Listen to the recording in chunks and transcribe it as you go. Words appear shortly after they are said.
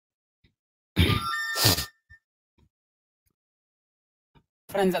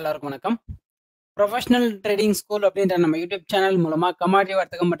Friends எல்லாருக்கும் வணக்கம். Professional trading school அப்படின்ற நம்ம யூடியூப் சேனல் மூலமா கமாடிட்டி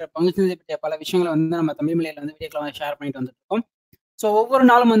வர்த்தகம் மற்றும் பங்கு சந்தை பற்றிய பல விஷயங்களை வந்து நம்ம தமிழ் மொழியில வந்து வீடியோக்களை வந்து ஷேர் பண்ணிட்டு வந்துட்டு இருக்கோம். ஸோ ஒவ்வொரு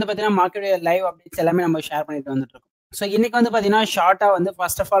நாளும் வந்து பார்த்தீங்கன்னா மார்க்கெட் லைவ் அப்டேட்ஸ் எல்லாமே நம்ம ஷேர் பண்ணிட்டு வந்துட்டு இருக்கோம். ஸோ இன்னைக்கு வந்து பார்த்தீங்கன்னா ஷார்ட்டாக வந்து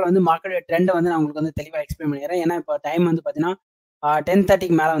ஃபர்ஸ்ட் ஆஃப் ஆல் வந்து மார்க்கெட் ட்ரெண்ட் வந்து நான் உங்களுக்கு வந்து தெளிவாக எக்ஸ்பிளைன் பண்ணிடுறேன். ஏன்னா இப்போ டைம் வந்து பார்த்தீங்கன்னா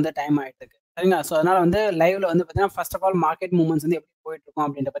 10:30க்கு மேலே வந்து டைம் ஆகிட்டு இருக்கு, சரிங்களா? ஸோ அதனால வந்து லைவ்ல வந்து பார்த்தீங்கன்னா first of all market movements வந்து எப்படி போயிட்டு இருக்கும்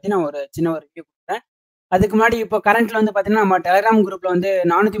அப்படின்ற பற்றி நான் ஒரு சின்ன ஒரு ரிவ்யூ கொடுக்குறேன். அதுக்கு முன்னாடி இப்போ கரண்ட்ல வந்து பார்த்தீங்கன்னா நம்ம டெலிகிராம் குரூப்ல வந்து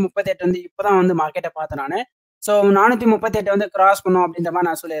 438 வந்து இப்போதான் வந்து மார்க்கெட்டை பார்த்தேன் நான். ஸோ 438 வந்து கிராஸ் பண்ணும் அப்படின்ற மாதிரி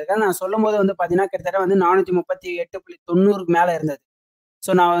நான் சொல்லியிருக்கேன். நான் சொல்லும்போது வந்து பார்த்தீங்கன்னா கிட்டத்தட்ட வந்து 438.90க்கு மேலே இருந்தது.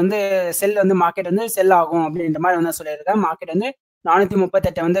 ஸோ நான் வந்து செல் வந்து மார்க்கெட் வந்து செல் ஆகும் அப்படின்ற மாதிரி வந்து சொல்லியிருக்கேன். மார்க்கெட் வந்து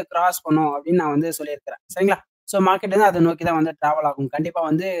 438 வந்து கிராஸ் பண்ணும் அப்படின்னு நான் வந்து சொல்லியிருக்கிறேன், சரிங்களா? ஸோ மார்க்கெட் வந்து அதை நோக்கி தான் வந்து டிராவல் ஆகும்.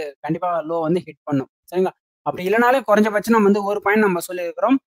 கண்டிப்பாக லோ வந்து ஹிட் பண்ணும், சரிங்களா? அப்படி இல்லைனாலும் குறைஞ்சபட்சம் நம்ம வந்து ஒரு பாயிண்ட் நம்ம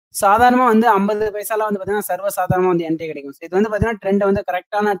சொல்லியிருக்கிறோம். சாதாரணமா வந்து 50 பைசாலாம் வந்து பார்த்தீங்கன்னா சர்வ சாதாரணமா வந்து என்ட்ரி கிடைக்கும். ஸோ இது வந்து பார்த்தீங்கன்னா ட்ரெண்ட் வந்து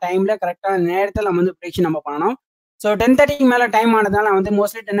கரெக்டான டைம்ல கரெக்டான நேரத்தில் நம்ம வந்து ப்ரெடிக்ஷன் நம்ம பண்ணணும். ஸோ 10:30க்கு மேலே டைம் ஆனதுனால நான் வந்து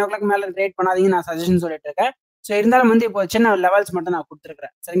மோஸ்ட்லி 10 o'clock மேலே ட்ரேட் பண்ணாதீங்கன்னு நான் சஜஷன் சொல்லிட்டு இருக்கேன். ஸோ இருந்தாலும் வந்து இப்போ சின்ன லெவல்ஸ் மட்டும் நான்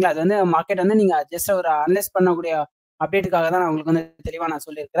கொடுத்துருக்கேன், சரிங்களா? அது வந்து மார்க்கெட் வந்து நீங்க ஜஸ்ட் ஒரு அனலைஸ் பண்ணக்கூடிய அப்டேட்டுக்காக தான் நான் உங்களுக்கு வந்து தெளிவா நான்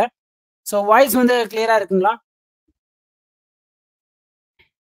சொல்லியிருக்கிறேன். ஸோ வாய்ஸ் வந்து கிளியரா இருக்குங்களா?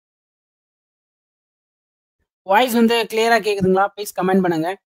 வாய்ஸ் வந்து கிளியரா கேக்குதுங்களா? ப்ளீஸ் கமெண்ட் பண்ணுங்க.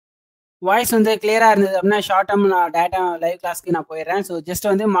 வாய்ஸ் வந்து கிளியரா இருந்தது அப்படின்னா ஷார்ட் டேர்ம் நான் டேட்டா லைவ் கிளாஸ்க்கு நான் போயிடுறேன். ஸோ ஜஸ்ட்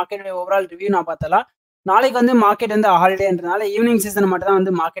வந்து மார்க்கெட்டோட ஓவரால் ரிவ்யூ நான் பார்த்தலாம். நாளைக்கு வந்து மார்க்கெட் வந்து ஹாலிடேன்றனால ஈவினிங் சீசன் மட்டும் தான்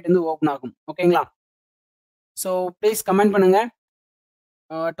வந்து மார்க்கெட் வந்து ஓப்பன் ஆகும், ஓகேங்களா? ஸோ ப்ளீஸ் கமெண்ட் பண்ணுங்க.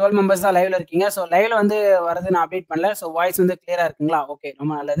 12 மெம்பர்ஸ் தான் லைவ்ல இருக்கீங்க. ஸோ லைவ்ல வந்து வரது நான் அப்டேட் பண்ணல. ஸோ வாய்ஸ் வந்து கிளியரா இருக்குங்களா? ஓகே,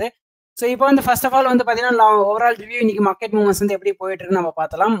 ரொம்ப நல்லது. ஸோ இப்போ வந்து ஃபர்ஸ்ட் ஆஃப் ஆல் வந்து பார்த்தீங்கன்னா நான் ஓவரால் ரிவ்யூ இன்னைக்கு மார்க்கெட் மூவ்மெண்ட்ஸ் வந்து எப்படி போயிட்டு இருக்குன்னு நம்ம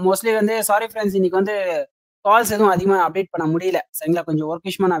பார்த்தலாம். மோஸ்ட்லி வந்து சாரி ஃப்ரெண்ட்ஸ், இன்னைக்கு வந்து கால்ஸ் எதுவும் அதிகமா அப்டேட் பண்ண முடியல, சரிங்களா? கொஞ்சம் ஒர்க்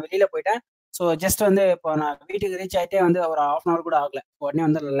விஷயமா நான் வெளியில போயிட்டேன். ஸோ ஜஸ்ட் வந்து இப்போ நான் வீட்டுக்கு ரீச் ஆயிட்டே வந்து ஒரு 1/2 அன் ஹவர் கூட ஆகல. உடனே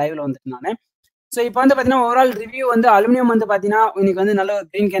வந்து லைவ்ல வந்துட்டேன் நானு. ஸோ இப்போ வந்து பார்த்தீங்கன்னா ஓவரால் ரிவ்யூ வந்து அலுமினியம் வந்து பார்த்தீங்கன்னா இன்னைக்கு வந்து நல்ல ஒரு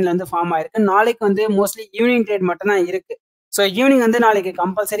கிரீன் கேன்ல வந்து ஃபார்ம் ஆயிருக்கு. நாளைக்கு வந்து மோஸ்ட்லி ஈவினிங் ட்ரேட் மட்டும் தான் இருக்கு. ஸோ ஈவினிங் வந்து நாளைக்கு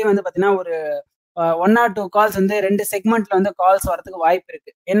கம்பல்சரி வந்து பார்த்தீங்கன்னா ஒரு 1 ஆர் 2 கால்ஸ் வந்து 2 செக்மெண்ட்ல வந்து கால்ஸ் வரதுக்கு வாய்ப்பு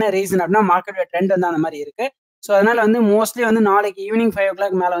இருக்கு. என்ன ரீசன் அப்படின்னா மார்க்கெட்டோட ட்ரெண்ட் வந்து அந்த மாதிரி இருக்கு. ஸோ அதனால வந்து மோஸ்ட்லி வந்து நாளைக்கு ஈவினிங் 5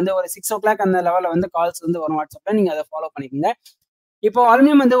 o'clock மேல வந்து ஒரு 6 o'clock அந்த லெவல்ல வந்து கால்ஸ் வந்து வரும் வாட்ஸ்அப்ல. நீங்க அதை ஃபாலோ பண்ணிக்கோங்க. இப்போ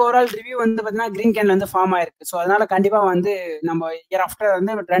அலுமினியம் வந்து ஓவரால் ரிவ்யூ வந்து பார்த்தீங்கன்னா கிரீன் கேன்ல வந்து ஃபார்ம் ஆயிருக்கு. ஸோ அதனால கண்டிப்பா வந்து நம்ம இயர் ஆஃப்டர்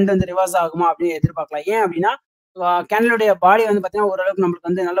வந்து ட்ரெண்ட் வந்து ரிவர்ஸ் ஆகுமா அப்படின்னு எதிர்பார்க்கலாம். ஏன் அப்படின்னா கேண்டலுடைய பாடி வந்து பார்த்தீங்கன்னா ஓரளவுக்கு நம்மளுக்கு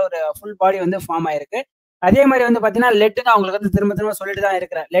வந்து நல்ல ஒரு ஃபுல் பாடி வந்து ஃபார்ம் ஆயிருக்கு. அதே மாதிரி வந்து பார்த்தீங்கன்னா லெட் நான் உங்களுக்கு வந்து திரும்ப திரும்ப சொல்லிட்டு தான்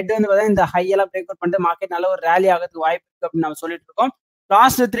இருக்கிறேன். லெட் வந்து பார்த்தீங்கன்னா இந்த ஹை எல்லாம் பிரேக் அவுட் பண்ணிட்டு மார்க்கெட் நல்ல ஒரு ரேலி ஆகிறதுக்கு வாய்ப்பு இருக்கு அப்படின்னு நம்ம சொல்லிட்டு இருக்கோம்.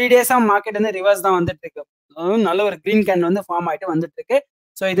 லாஸ்ட் 3 டேஸா மார்க்கெட் வந்து ரிவர்ஸ் தான் வந்துட்டு இருக்கு. நல்ல ஒரு கிரீன் கேன் வந்து ஃபார்ம் ஆயிட்டு வந்துட்டு இருக்கு.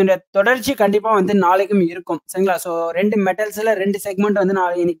 ஸோ இதனுடைய தொடர்ச்சி கண்டிப்பா வந்து நாளைக்கும் இருக்கும், சரிங்களா? ஸோ 2 மெட்டல்ஸ்ல 2 செக்மெண்ட் வந்து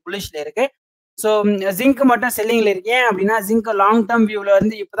நாளைக்கு இன்னைக்கு புல்லிஷ்ல இருக்கு. ஸோ ஜிங்க் மட்டும் செல்லிங்ல இருக்கு. ஏன் அப்படின்னா ஜிங்க் லாங் டேர்ம் வியூல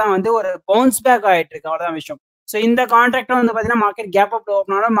இருந்து இப்பதான் வந்து ஒரு பவுன்ஸ் பேக் ஆயிட்டு இருக்கு, அவ்வளவுதான் விஷயம். ஸோ இந்த கான்ட்ராக்டும் வந்து பாத்தீங்கன்னா மார்க்கெட் கேப் அப்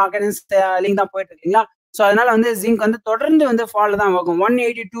ஓப்பன் ஆனாலும் மார்க்கெட் செல்லிங் தான் போயிட்டு இருக்கீங்களா? ஸோ அதனால வந்து ஜிங்க் வந்து தொடர்ந்து வந்து ஃபால் தான் ஆகும்.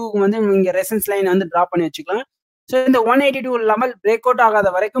 182 வந்து நீங்க ரெசன்ஸ் லைன் வந்து டிராப் பண்ணி வச்சுக்கலாம். ஸோ இந்த 182 லெவல் பிரேக் அவுட் ஆகாத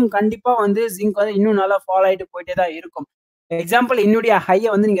வரைக்கும் கண்டிப்பா வந்து ஜிங்க் வந்து இன்னும் நல்லா ஃபால் ஆயிட்டு போயிட்டே தான் இருக்கும். எக்ஸாம்பிள் என்னுடைய ஹையை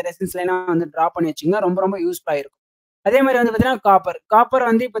வந்து நீங்க ரெசன்ஸ் லைனா வந்து டிராப் பண்ணி வச்சுங்க, ரொம்ப ரொம்ப யூஸ்ஃபுல்லா இருக்கும். அதே மாதிரி வந்து பாத்தீங்கன்னா காப்பர்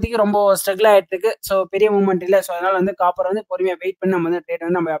வந்து இப்போதைக்கு ரொம்ப ஸ்ட்ரகிள் ஆயிட்டு இருக்கு. ஸோ பெரிய மூவ்மெண்ட் இல்லை. ஸோ அதனால வந்து காப்பர் வந்து பொறுமையா வெயிட் பண்ணி நம்ம வந்து ட்ரேட்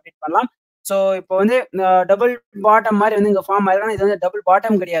வந்து நம்ம அப்டேட் பண்ணலாம். ஸோ இப்போ வந்து டபுள் பாட்டம் மாதிரி வந்து இங்க ஃபார்ம் ஆயிருக்கான இது வந்து டபுள்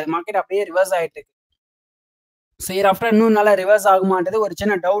பாட்டம் கிடையாது. மார்க்கெட் அப்படியே ரிவர்ஸ் ஆயிட்டு இருக்கு. ஸோ இயர் ஆஃப்டர் இன்னும் நல்லா ரிவர்ஸ் ஆகுமான்றது ஒரு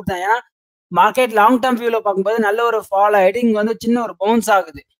சின்ன டவுட் தான். ஏன்னா மார்க்கெட் லாங் டேர்ம் வியூல பார்க்கும்போது நல்ல ஒரு ஃபால் ஆயிட்டு இங்க வந்து சின்ன ஒரு பவுன்ஸ்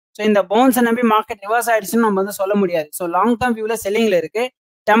ஆகுது. ஸோ இந்த பவுன்ஸை நம்பி மார்க்கெட் ரிவர்ஸ் ஆயிடுச்சுன்னு நம்ம வந்து சொல்ல முடியாது. ஸோ லாங் டேர்ம் வியூல செல்லிங்ல இருக்கு.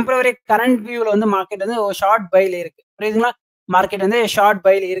 டெம்பரவரி கரண்ட் வியூல வந்து மார்க்கெட் வந்து ஒரு ஷார்ட் பைல இருக்கு, புரியுதுங்களா? மார்க்கெட் வந்து ஷார்ட்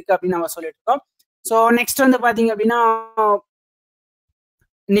பைல இருக்கு அப்படின்னு நம்ம சொல்லிட்டு இருக்கோம். ஸோ நெக்ஸ்ட் வந்து பாத்தீங்க அப்படின்னா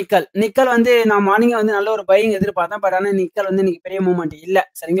நிக்கல் வந்து நான் மார்னிங் வந்து நல்ல ஒரு பையிங் எதிர்பார்த்தேன். பட் ஆனால் நிக்கல் வந்து இன்னைக்கு பெரிய மூவ்மெண்ட் இல்லை,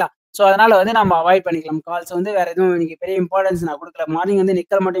 சரிங்களா? ஸோ அதனால வந்து நம்ம அவாய்ட் பண்ணிக்கலாம். கால்ஸ் வந்து வேற எதுவும் இன்னைக்கு பெரிய இம்பார்ட்டன்ஸ் நான் கொடுக்கல. மார்னிங் வந்து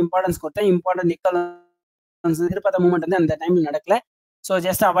நிக்கல் மட்டும் இம்பார்ட்டன்ஸ் கொடுத்தேன். நிக்கல் எதிர்பார்த்த மூவ்மெண்ட் வந்து அந்த டைம்ல நடக்கல. ஸோ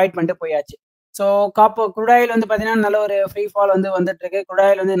ஜஸ்ட் அவாய்ட் பண்ணிட்டு போயாச்சு. ஸோ குடாயில் வந்து பார்த்தீங்கன்னா நல்ல ஒரு ஃப்ரீ ஃபால் வந்து வந்துட்டு இருக்கு.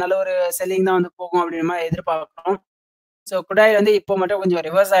 குடாயில் வந்து நல்ல ஒரு செல்லிங் தான் வந்து போகும் அப்படின்ற மாதிரி எதிர்பார்க்கிறோம். ஸோ குடாயில் வந்து இப்போ மட்டும் கொஞ்சம்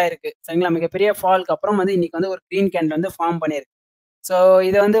ரிவர்ஸ் ஆயிருக்கு, சரிங்களா? மிகப்பெரிய ஃபால்க்கு அப்புறம் வந்து இன்னைக்கு வந்து ஒரு கிரீன் கேண்ட் வந்து ஃபார்ம் பண்ணியிருக்கு. ஸோ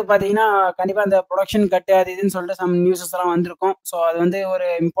இது வந்து பார்த்தீங்கன்னா கண்டிப்பா அந்த ப்ரொடக்ஷன் கட்டு அது இதுன்னு சொல்லிட்டு சம் நியூஸஸ் எல்லாம் வந்திருக்கும். ஸோ அது வந்து ஒரு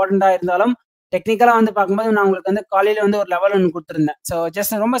இம்பார்ட்டண்டா இருந்தாலும் டெக்னிக்கலா வந்து பார்க்கும்போது நான் உங்களுக்கு வந்து காலையில வந்து ஒரு லெவல் ஒன்று கொடுத்துருந்தேன். ஸோ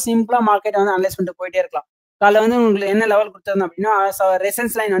ஜஸ்ட் ரொம்ப சிம்பிளா மார்க்கெட் வந்து அனலைஸ் பண்ணிட்டு போயிட்டே இருக்கலாம். காலைல வந்து உங்களுக்கு என்ன லெவல் கொடுத்துருந்தேன் அப்படின்னா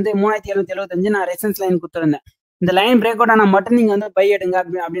ரெசன்ஸ் லைன் வந்து 3775 நான் ரெசன்ஸ் லைன் கொடுத்துருந்தேன். இந்த லைன் பிரேக் அவுட் ஆனா மட்டும் நீங்க வந்து பை எடுங்க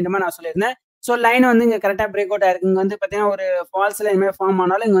அப்படின்ற மாதிரி நான் சொல்லியிருந்தேன். ஸோ லைன் வந்து இங்க கரெக்ட்டா பிரேக் அவுட் ஆயிருக்கு. இங்க வந்து பார்த்தீங்கன்னா, ஒரு ஃபால்ஸ்ல இனிமே ஃபார்ம்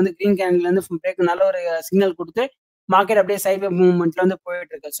ஆனாலும், இங்க வந்து கிரீன் கேண்டில்ல இருந்து பிரேக் நல்ல ஒரு சிக்னல் குடுத்து, மார்க்கெட் அப்படியே சைட்வே மூவ்மெண்ட்ல வந்து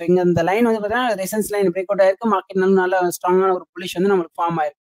போயிட்டு இருக்கு. ஸோ இங்க இந்த லைன் வந்து பார்த்தீங்கன்னா, ரெசிஸ்டன்ஸ் லைன் பிரேக் அவுட் ஆயிருக்கு. மார்க்கெட் நல்ல ஸ்ட்ராங்கான ஒரு புல்லிஷ் வந்து நம்மளுக்கு ஃபார்ம்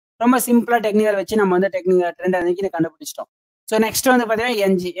ஆயிருக்கு. ரொம்ப சிம்பிளா டெக்னிக்கல் வச்சு நம்ம வந்து ட்ரெண்ட் அன்னைக்கு கண்டுபிடிச்சிட்டோம். ஸோ நெக்ஸ்ட் வந்து பார்த்தீங்கன்னா,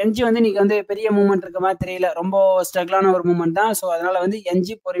 என்ஜி வந்து இன்னைக்கு வந்து பெரிய மூவ்மெண்ட் இருக்க மாரி தெரியல. ரொம்ப ஸ்ட்ரகிளான ஒரு மூவ்மெண்ட் தான். ஸோ அதனால வந்து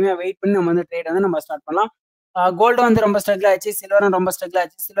என்ஜி பொறுமையா வெயிட் பண்ணி நம்ம வந்து ட்ரேட் வந்து நம்ம ஸ்டார்ட் பண்ணலாம். கோல்டும் வந்து ரொம்ப ஸ்ட்ரகிள் ஆச்சு. சில்வரும் ரொம்ப ஸ்ட்ரகிள்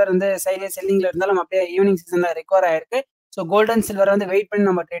ஆச்சு. சில்வர் வந்து சைட்வேஸ் செல்லிங்ல இருந்தாலும் அப்படியே ஈவினிங் சீசன்ல ரெக்கவர் ஆயிருக்கு. ஸோ கோல்ட் அண்ட் சில்வர் வந்து வெயிட் பண்ணி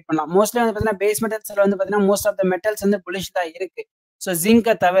நம்ம ட்ரேட் பண்ணலாம். மோஸ்ட்லி வந்து பார்த்தீங்கன்னா, பேஸ் மெட்டல்ஸ்ல வந்து பார்த்தீங்கன்னா, மோஸ்ட் ஆஃப் த மெட்டல்ஸ் வந்து புல்லிஷ் தான் இருக்கு. ஸோ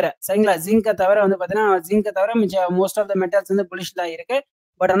ஜிங்க தவிர சரிங்களா? ஜிங்க தவிர வந்து பார்த்தீங்கன்னா, ஜிங்க தவிர மிச்ச மோஸ்ட் ஆஃப் த மெட்டல்ஸ் வந்து புல்லிஷ் தான் இருக்கு.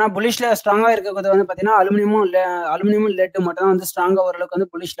 பட் ஆனா புல்லிஷ்ல ஸ்ட்ராங்கா இருக்கிறது வந்து பார்த்தீங்கன்னா, அலுமினியமும் லெட் மட்டும் தான் வந்து ஸ்ட்ராங்கா ஓரளவுக்கு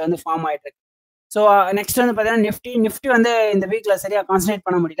வந்து புல்லிஷ்ல வந்து ஃபார்ம் ஆயிட்டு இருக்கு. ஸோ நெக்ஸ்ட் வந்து பார்த்தீங்கன்னா நிஃப்டி வந்து இந்த வீக்ல சரியா கான்சன்ட்ரேட்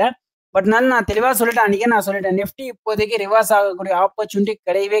பண்ண முடியல. பட் நான் தெளிவா சொல்லிட்டேன். அன்னைக்கே நான் சொல்லிட்டேன். நிஃப்டி இப்போதைக்கு ரிவர்ஸ் ஆகக்கூடிய ஆப்பர்ச்சுனிட்டி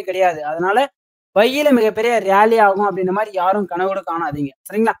கிடையவே கிடையாது. அதனால பையில மிகப்பெரிய ரேலி ஆகும் அப்படின்ற மாரி யாரும் கனவு கூட காணாதீங்க.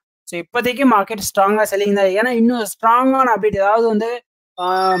 சரிங்களா? ஸோ இப்போதைக்கு மார்க்கெட் ஸ்ட்ராங்கா செல்லிங் தான். ஏன்னா இன்னும் ஸ்ட்ராங்கான அப்டேட் ஏதாவது வந்து ஆ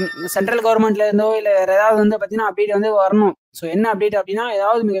சென்ட்ரல் கவர்மெண்ட்ல இருந்தோ இல்ல வேற ஏதாவது வந்து பார்த்தீங்கன்னா, அப்டேட் வந்து வரணும். ஸோ என்ன அப்டேட் அப்டின்னா,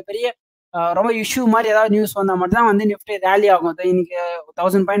 ஏதாவது மிகப்பெரிய ரொம்ப இஷ்யூ மாரி ஏதாவது நியூஸ் வந்தா மட்டும் தான் வந்து நிஃப்டி ரேலி ஆகும். இன்னைக்கு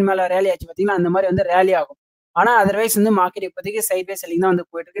 1000 பாயிண்ட் மேல ரேலி ஆச்சு பார்த்தீங்களா? அந்த மாரி வந்து ரேலி ஆகும். ஆனா அதர்வைஸ் வந்து மார்க்கெட் இப்போதைக்கு சைட்வேஸ் செல்லிங் தான் வந்து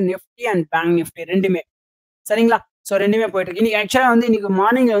போயிட்டு இருக்கு. நிஃப்டி அண்ட் பேங்க் நிஃப்டி 2மே. சரிங்களா? ஸோ 2மே போயிட்டு இருக்கு. இன்னைக்கு ஆக்சுவலா வந்து இன்னைக்கு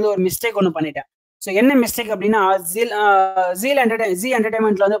மார்னிங்ல வந்து ஒரு மிஸ்டேக் ஒண்ணு பண்ணிட்டேன். ஸோ என்ன மிஸ்டேக் அப்டின்னா, ஜீ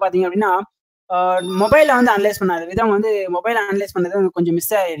என்டர்டெயின்மென்ட்ல வந்து பார்த்தீங்க அப்டின்னா, ஆ மொபைல்ல வந்து அனலைஸ் பண்ணாத விதம் வந்து மொபைல் அனலைஸ் பண்ணது வந்து கொஞ்சம் மிஸ்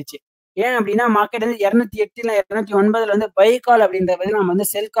ஆயிடுச்சு. ஏன் அப்டின்னா, மார்க்கெட் வந்து 208 இல்ல 209ல வந்து பை கால் அப்டின்ற பதில் நம்ம வந்து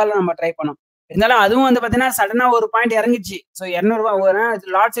செல் கால்ல நம்ம ட்ரை பண்ணோம். இருந்தாலும் அதுவும் வந்து பார்த்தீங்கன்னா, சடனா ஒரு பாயிண்ட் இறங்குச்சு. ஸோ ரூ.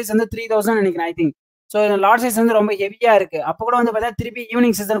 200 லாட் சைஸ் வந்து 3000 நெனைக்கிறேன் I think. So lot size வந்து ரொம்ப ஹெவியா இருக்கு. அப்ப கூட வந்து பார்த்தா திருப்பி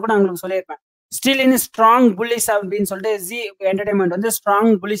ஈவினிங் சீசன் கூட நான் உங்களுக்கு சொல்லியிருப்பேன். ஸ்டில் இன் ஸ்ட்ராங் புல்லிஷ் அப்படின்னு சொல்லிட்டு ஜி என்டர்டெயின்மென்ட் வந்து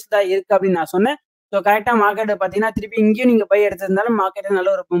ஸ்ட்ராங் புல்லிஷ் தான் இருக்கு அப்படின்னு நான் சொன்னேன். ஸோ கரெக்ட்டா மார்க்கெட் பார்த்தீங்கன்னா, திருப்பி இங்கேயும் நீங்க பை எடுத்திருந்தாலும் மார்க்கெட் நல்ல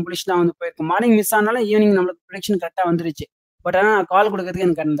ஒரு புல்லிஷ் தான் வந்து போயிருக்கும். மார்னிங் மிஸ் ஆனாலும் ஈவினிங் நம்மளுக்கு ப்ரெடிக்ஷன் கரெக்ட்டா வந்துருச்சு. பட் ஆனா நான் கால் குடுக்கறதுக்கு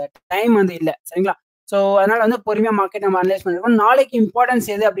எனக்கு அந்த டைம் வந்து இல்ல. சரிங்களா? ஸோ அதனால வந்து பொறுமையா மார்க்கெட் நம்ம அனலைஸ் பண்ணிருக்கோம். நாளைக்கு இம்பார்ட்டன்ஸ்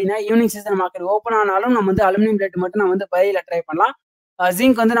எது அப்படின்னா, ஈவினிங் சீசன் மார்க்கெட் ஓப்பன் ஆனாலும் நம்ம வந்து அலுமினியம் பிளேட் மட்டும் நம்ம வந்து பைல ட்ரை பண்ணலாம்.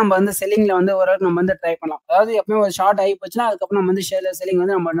 ஜிங்க் வந்து நம்ம வந்து செல்லிங்ல வந்து ஓரளவுக்கு நம்ம வந்து ட்ரை பண்ணலாம். அதாவது எப்பவுமே ஒரு ஷார்ட் ஆகி போச்சுன்னா, அதுக்கப்புறம் நம்ம வந்து செல்லிங்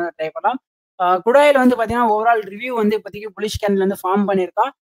வந்து நம்ம வந்து ட்ரை பண்ணலாம். குடாயில வந்து பார்த்தீங்கன்னா, ஓவரால் ரிவ்யூ வந்து இப்போதைக்கு புல்லிஷ் கேண்டில் வந்து ஃபார்ம்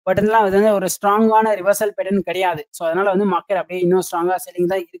பண்ணியிருக்கான். பட் இதெல்லாம் அது வந்து ஒரு ஸ்ட்ராங்கான ரிவர்சல் பேட்டர்ன் கிடையாது. ஸோ அதனால வந்து மார்க்கெட் அப்படியே இன்னும் ஸ்ட்ராங்கா செல்லிங்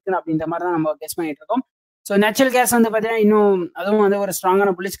தான் இருக்குன்னு அப்படின்ற மாரி தான் நம்ம கெஸ் பண்ணிட்டு இருக்கோம். ஸோ நேச்சுரல் கேஸ் வந்து பார்த்தீங்கன்னா, இன்னும் அதுவும் வந்து ஒரு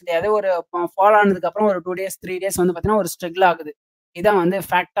ஸ்ட்ராங்கான புல்லிஷ் கிடையாது. ஒரு ஃபால் ஆனதுக்கு அப்புறம் ஒரு 2 டேஸ், 3 டேஸ் வந்து பார்த்தீங்கன்னா, ஒரு ஸ்ட்ரகிள் ஆகுது. இதான் வந்து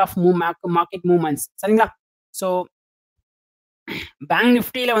ஃபேக்ட் ஆஃப் மார்க்கெட் மூவ்மெண்ட்ஸ். சரிங்களா? ஸோ பேங்க்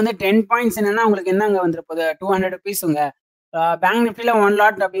நிஃப்டில வந்து 10 பாயிண்ட்ஸ் என்னன்னா, உங்களுக்கு என்னங்க வந்துற போது ₹200ங்க. பேங்க் நிஃப்டில 1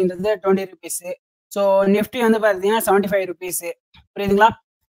 லாட் அப்படின்றது ₹20. ஸோ நிஃப்டி வந்து பார்த்தீங்கன்னா ₹75. புரியுதுங்களா?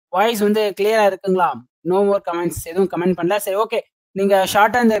 வாய்ஸ் வந்து கிளியரா இருக்குங்களா? நோ மோர் கமெண்ட்ஸ் எதுவும் கமெண்ட் பண்ணல. சரி ஓகே. நீங்க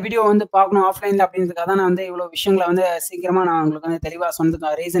ஷார்ட்டா இந்த வீடியோ வந்து பார்க்கணும் ஆஃப்லைன்ல அப்படின்றதுக்காக தான் நான் வந்து இவ்வளோ விஷயங்கள வந்து சீக்கிரமா நான் உங்களுக்கு வந்து தெளிவா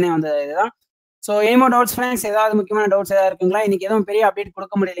சொன்னதுக்கான ரீசனே வந்து இதுதான். So any more doubts friends ஏதாவது முக்கியமான டவுட்ஸ் ஏதாவது இருக்குங்களா? இன்னைக்கு எதுவும் பெரிய அப்டேட்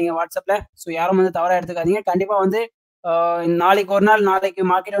குடுக்க முடியலைங்க WhatsAppல. ஸோ யாரும் வந்து தவறா எடுத்துக்காதீங்க. கண்டிப்பா வந்து ஆ நாளைக்கு ஒரு நாள் நாளைக்கு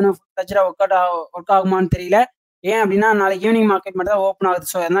மார்க்கெட் வந்து ஃபுல் ஃப்ளெட்ஜ்டா ஒர்க் ஆகுமான்னு தெரியல. ஏன் அப்டின்னா, நாளைக்கு ஈவினிங் மார்க்கெட் மட்டும் தான் ஓப்பன் ஆகுது.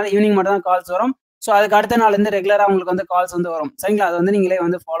 ஸோ அதனால ஈவினிங் மட்டும் தான் கால்ஸ் வரும். ஸோ அதுக்கு அடுத்த நாள்லருந்து ரெகுலரா உங்களுக்கு வந்து கால்ஸ் வந்து வரும். சரிங்களா? அத வந்து நீங்களே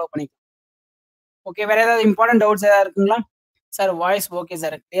வந்து ஃபாலோ பண்ணிக்கலாம். ஓகே. வேற ஏதாவது இம்பார்டன்ட் டவுட்ஸ் ஏதாவது இருக்குங்களா? Sir voice okay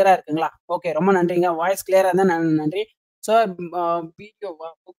sir. கிளியரா இருக்குங்களா? ஓகே. ரொம்ப நன்றிங்க. வாய்ஸ் கிளியரா இருந்தா நன்றி. சார் வீடியோவா?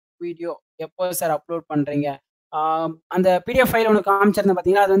 புக் வீடியோ எப்போ சார் அப்லோட் பண்றீங்க? ஆ அந்த பிடிஎஃப் ஃபைல் ஒண்ணு காமிச்சிருந்தேன்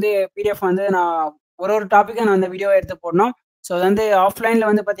பார்த்தீங்களா? அது வந்து பிடிஎஃப் வந்து நான் ஒரு டாபிக்கா நான் அந்த வீடியோவா எடுத்து போடணும். ஸோ அது வந்து ஆஃப்லைன்ல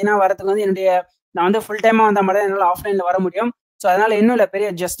வந்து பார்த்தீங்கன்னா, வரதுக்கு வந்து நான் வந்து ஃபுல் டைமா வந்தா மட்டும் தான் என்னால ஆஃப்லைன்ல வர முடியும். ஸோ அதனால இன்னும்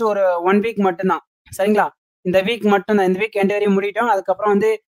இல்ல ஜஸ்ட் ஒரு 1 வீக் மட்டும் தான். சரிங்களா? இந்த வீக் மட்டும் தான். இந்த வீக் எண்ட் வரையும் முடியட்டும். அதுக்கப்புறம் வந்து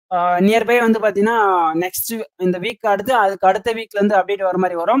நியர்பை வந்து பார்த்தீங்கன்னா, நெக்ஸ்ட் இந்த வீக் அடுத்து அதுக்கு அடுத்த வீக்ல இருந்து அப்டேட் வர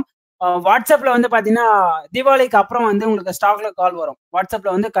மாரி வரும். WhatsAppல வந்து பார்த்தீங்கன்னா, தீபாவளிக்கு அப்புறம் வந்து உங்களுக்கு ஸ்டாக்ல கால் வரும். WhatsAppல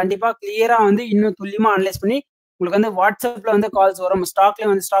வந்து கண்டிப்பா கிளியரா வந்து இன்னும் துல்லியமா அனலைஸ் பண்ணி, உங்களுக்கு வந்து WhatsAppல வந்து கால்ஸ் வரும்.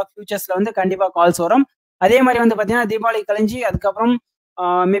 ஸ்டாக்லயும் வந்து ஸ்டாக் ஃபியூச்சர்ஸ்ல வந்து கண்டிப்பா கால்ஸ் வரும். அதே மாரி வந்து பார்த்தீங்கன்னா, தீபாவளி கழிஞ்சு அதுக்கப்புறம்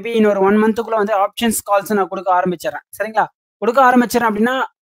மேபி இன்னொரு 1 மந்த்துக்குள்ள வந்து ஆப்ஷன்ஸ் கால்ஸ் நான் குடுக்க ஆரம்பிச்சுர்றேன். சரிங்களா? குடுக்க ஆரம்பிச்சுறேன் அப்டின்னா,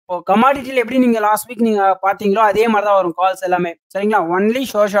 இப்போ கமாடிட்டில எப்படி நீங்க லாஸ்ட் வீக் நீங்க பார்த்தீங்களோ, அதே மாரி தான் வரும் கால்ஸ் எல்லாமே. சரிங்களா? ஒன்லி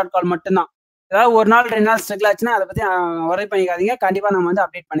ஷார்ட் கால் மட்டும் தான். ஏதாவது 1 நாள் 2 நாள் ஸ்ட்ரகிள் ஆச்சுன்னா, அத பத்தி வொரி பண்ணிக்காதீங்க. கண்டிப்பா நம்ம வந்து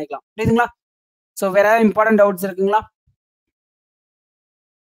அப்டேட் பண்ணிக்கலாம். புரியுதுங்களா? ஸோ வேற ஏதாவது இம்பார்டன்ட் டவுட்ஸ் இருக்குங்களா?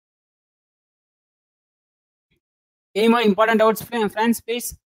 Any more important doubts friends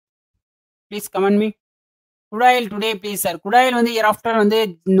please comment me. Crude oil today please sir. Crude oil வந்து இயர் ஆஃப்டர் வந்து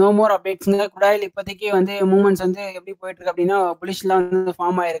நோ மோர் அப்டேட்ஸ்ங்க. Crude oil இப்போதைக்கு வந்து மூவ்மெண்ட்ஸ் வந்து எப்படி போயிட்டு இருக்கு அப்படின்னா, புல்லிஷ்ல வந்து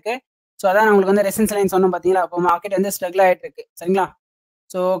ஃபார்ம் ஆயிருக்கு. ஸோ அதான் நான் உங்களுக்கு வந்து ரெசிஸ்டன்ஸ் லைன் சொன்னேன் பார்த்தீங்களா? அப்போ மார்க்கெட் வந்து ஸ்ட்ரகிள் ஆயிட்டு இருக்கு. சரிங்களா?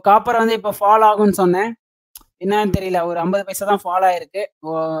 ஸோ காப்பர் வந்து இப்போ ஃபால் ஆகும்னு சொன்னேன். என்னன்னு தெரியல. ஒரு 50 பைசா தான் ஃபால் ஆயிருக்கு.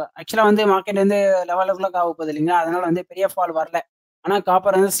 ஆக்சுவலா வந்து மார்க்கெட் வந்து லெவலுக்குள்ள ஆக போகுது இல்லைங்களா? அதனால வந்து பெரிய ஃபால் வரல. ஆனா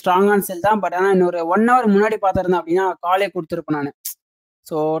காப்பர் வந்து ஸ்ட்ராங்கான செல் தான். பட் ஆனா இன்னொரு 1 ஹவர் முன்னாடி பார்த்திருந்தேன் அப்படின்னா, காலே குடுத்துருப்பேன் நானு.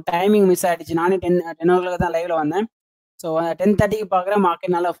 ஸோ டைமிங் மிஸ் ஆயிடுச்சு. நானே 10 ஓ கிளாக் தான் லைவ்ல வந்தேன். ஸோ 10:30க்கு பார்க்குறேன்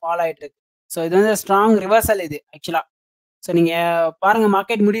மார்க்கெட் நல்லா ஃபால் ஆயிட்டு இருக்கு. ஸோ இது வந்து ஸ்ட்ராங் ரிவர்சல் இது ஆக்சுவலா. ஸோ நீங்க பாருங்க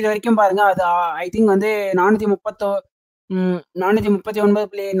மார்க்கெட் முடியிற வரைக்கும் பாருங்க. அது ஐ திங்க் வந்து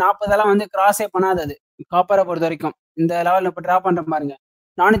 439.40 வந்து கிராஸே பண்ணாது அது. காப்பர பொறுத்தவரைக்கும். இந்த லெவல்ல இப்ப டிரா பண்றேன் பாருங்க.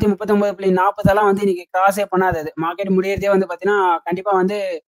 439.40 வந்து இன்னைக்கு கிராஸே பண்ணாது அது. மார்க்கெட் முடியறதே வந்து பார்த்தீங்கன்னா, கண்டிப்பா வந்து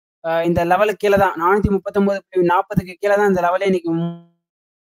இந்த லெவலுக்கு கீழ தான். 439.40க்கு கீழ தான் இந்த லெவலே இன்னைக்கு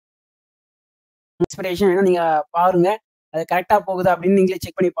இன்ஸ்பிரேஷன் வேணா நீங்க பாருங்க. அது கரெக்ட்டா போகுதா அப்படின்னு நீங்களே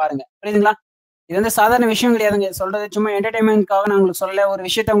செக் பண்ணி பாருங்க. புரியுதுங்களா? இது வந்து சாதாரண விஷயம் கிடையாதுங்க. சொல்றது சும்மா என்டர்டெயின்மென்ட்க்காக நான் உங்களுக்கு சொல்லல. ஒரு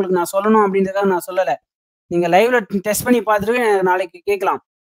விஷயத்த உங்களுக்கு நான் சொல்லணும் அப்படின்றதுக்காக நான் சொல்லல. நீங்க லைவ்ல டெஸ்ட் பண்ணி பார்த்துட்டு எனக்கு நாளைக்கு கேட்கலாம்.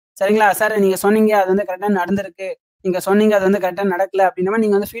 சரிங்களா? சார் நீங்க சொன்னீங்க அது வந்து கரெக்ட்டா நடந்திருக்கு. நீங்க சொன்னீங்க அது வந்து கரெக்ட்டா நடக்கல அப்படின்ற மாரி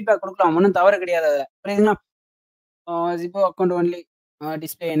நீங்க வந்து ஃபீட்பேக் குடுக்கலாம். ஒண்ணும் தவறு கிடையாது அதுல. புரியுதுங்களா? ZEBU account only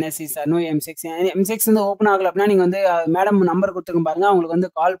display NSC sir. No M6 M6 வந்து ஓப்பன் ஆகல அப்படின்னா, நீங்க வந்து மேடம் நம்பர் குடுத்துருக்கேன் பாருங்க. அவங்களுக்கு வந்து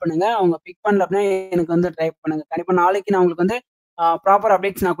கால் பண்ணுங்க. அவங்க பிக் பண்ணல அப்படின்னா எனக்கு வந்து ட்ரை பண்ணுங்க. கண்டிப்பா நாளைக்கு நான் உங்களுக்கு வந்து ப்ராப்பர்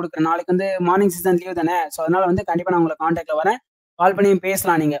அப்டேட்ஸ் நான் குடுக்குறேன். நாளைக்கு வந்து மார்னிங் சீசன் லீவ் தானே. ஸோ அதனால வந்து கண்டிப்பா நான் உங்கள கான்டாக்ட்ல வரேன். கால் பண்ணி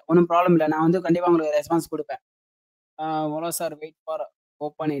பேசலாம் நீங்க. ஒண்ணும் ப்ராப்ளம் இல்ல. நான் வந்து கண்டிப்பா உங்களுக்கு ரெஸ்பான்ஸ் குடுப்பேன். "Hello sir wait for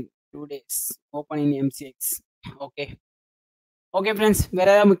open in 2 days. Open in M6." Okay. Okay friends. வேற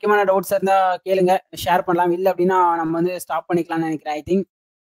ஏதாவது முக்கியமான டவுட்ஸ் இருந்தா கேளுங்க. ஷேர் பண்ணலாம். இல்ல அப்டின்னா நம்ம வந்து ஸ்டாப் பண்ணிக்கலாம்னு நெனைக்கிறேன். I think.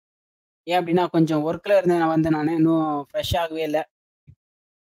 ஏன் அப்டின்னா கொஞ்சம் ஒர்க்ல இருந்தேன் நான் வந்தேன் நானு. இன்னும் ஃப்ரெஷ் ஆகவே இல்ல.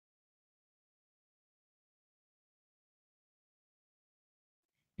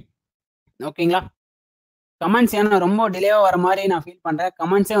 ஓகேங்களா? கமெண்ட்ஸ் ஏன்னா ரொம்ப டிலேவா வர மாரி நான் ஃபீல் பண்றேன்.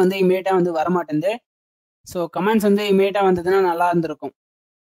 கமெண்ட்ஸே வந்து இம்மீடியட்டா வந்து வரமாட்டேன்து. ஸோ கமெண்ட்ஸ் வந்து இம்மீடியட்டா வந்ததுன்னா நல்லா இருந்திருக்கும்.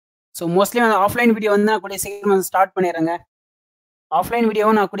 ஸோ மோஸ்ட்லி அந்த ஆஃப்லைன் வீடியோ வந்து நான் கூடிய சீக்கிரமா ஸ்டார்ட் பண்ணிர்றேங்க. ஆஃப்லைன்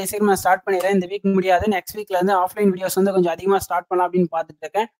வீடியோவும் நான் கூடிய சீக்கிரமா ஸ்டார்ட் பண்ணிர்றேன். இந்த வீக் முடியாது. நெக்ஸ்ட் வீக்ல இருந்து ஆஃப்லைன் வீடியோஸ் வந்து கொஞ்சம் அதிகமா ஸ்டார்ட் பண்ணலாம் அப்டின்னு பார்த்துட்டு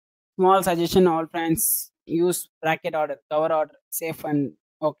இருக்கேன். Small suggestion all friends use bracket order, cover order safe and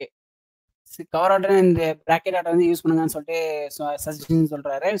okay. Cover order இந்த பிராக்கெட் ஆர்டர் வந்து யூஸ் பண்ணுங்கன்னு சொல்லிட்டு சஜஷன்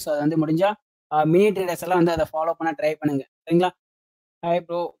சொல்றாரு. ஸோ அது வந்து முடிஞ்சா மினி ட்ரேடர்ஸ் எல்லாம் வந்து அத ஃபாலோ பண்ண ட்ரை பண்ணுங்க. சரிங்களா? Hi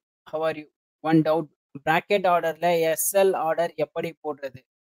bro, how are you? One doubt bracket ஆர்டர்ல எஸ்எல் ஆர்டர் எப்படி போடுறது?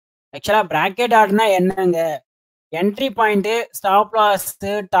 ஆக்சுவலா பிராக்கெட் ஆர்டர்னா என்னங்க? Entry point, stop loss,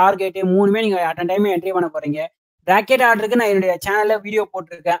 target 3மே நீங்க அட் அ டைம் என்ட்ரி பண்ண போறீங்க. பிராக்கெட் ஆர்டருக்கு நான் என்னுடைய சேனல்ல வீடியோ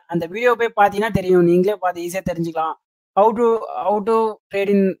போட்டுருக்கேன். அந்த வீடியோ போய் பார்த்தீங்கன்னா தெரியும். நீங்களே பார்த்து ஈஸியா தெரிஞ்சுக்கலாம். Have to have to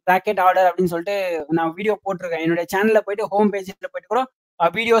trade in bracket order அப்படின்னு சொல்லிட்டு நான் வீடியோ போட்டுருக்கேன். என்னுடைய சேனல்ல போயிட்டு ஹோம் பேஜ்ல போயிட்டு கூட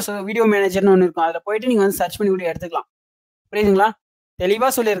வீடியோ மேனேஜர்ன்னு ஒண்ணு இருக்கும். அதுல போயிட்டு நீங்க வந்து சர்ச் பண்ணி வீடியோ எடுத்துக்கலாம். புரியுதுங்களா? தெளிவா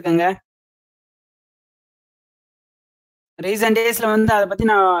சொல்லியிருக்கேங்க. ரீசென்ட் டேஸ்ல வந்து அத பத்தி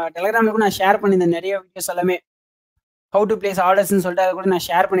நான் டெலிகிராம்ல கூட நான் ஷேர் பண்ணியிருந்தேன். நெறைய வீடியோஸ் எல்லாமே. ஹவ் டு பிளேஸ் ஆர்டர்ஸ்ன்னு சொல்லிட்டு அத கூட நான்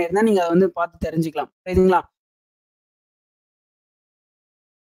ஷேர் பண்ணியிருந்தேன். நீங்க அத வந்து பார்த்து தெரிஞ்சுக்கலாம். புரியுதுங்களா?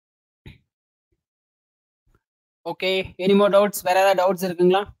 ஓகே. Any more doubts? வேற ஏதாவது டவுட்ஸ்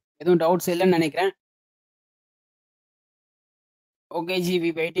இருக்குங்களா? எதுவும் டவுட்ஸ் இல்லன்னு நெனைக்கிறேன். Okay G we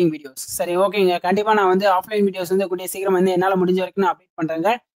waiting videos. சரி ஓகேங்க. கண்டிப்பா நான் வந்து ஆஃப்லைன் வீடியோஸ் வந்து கூடிய சீக்கிரம் வந்து என்னால முடிஞ்ச வரைக்கும் நான் அப்டேட் பண்றேங்க.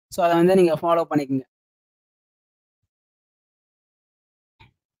 ஸோ அத வந்து நீங்க ஃபாலோ பண்ணிக்கங்க.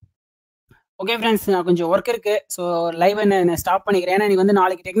 ஓகே ஃப்ரெண்ட்ஸ் நான் கொஞ்சம் ஒர்க் இருக்கு. ஸோ லைவ நான் ஸ்டாப் பண்ணிக்கிறேன். ஏன்னா எனக்கு வந்து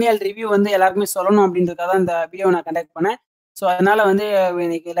நாளைக்கு டெக்னிக்கல் ரிவ்யூ வந்து எல்லாருக்குமே சொல்லணும் அப்டின்றதுக்காக தான் இந்த வீடியோவ நான் கண்டக்ட் பண்ணேன். ஸோ அதனால வந்து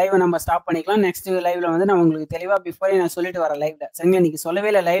இன்னைக்கு லைவ நம்ம ஸ்டாப் பண்ணிக்கலாம். நெக்ஸ்ட் லைவ்ல வந்து நான் உங்களுக்கு தெளிவா பிஃபோரே நான் சொல்லிட்டு வரேன் லைவ்ல. சரிங்களா? இன்னைக்கு சொல்லவே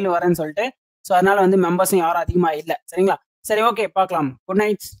இல்ல லைவ்ல வரேன்னு சொல்லிட்டு. ஸோ அதனால வந்து மெம்பர்ஸும் யாரும் அதிகமா இல்ல. சரிங்களா? சரி ஓகே பார்க்கலாம். Good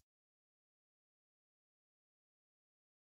night.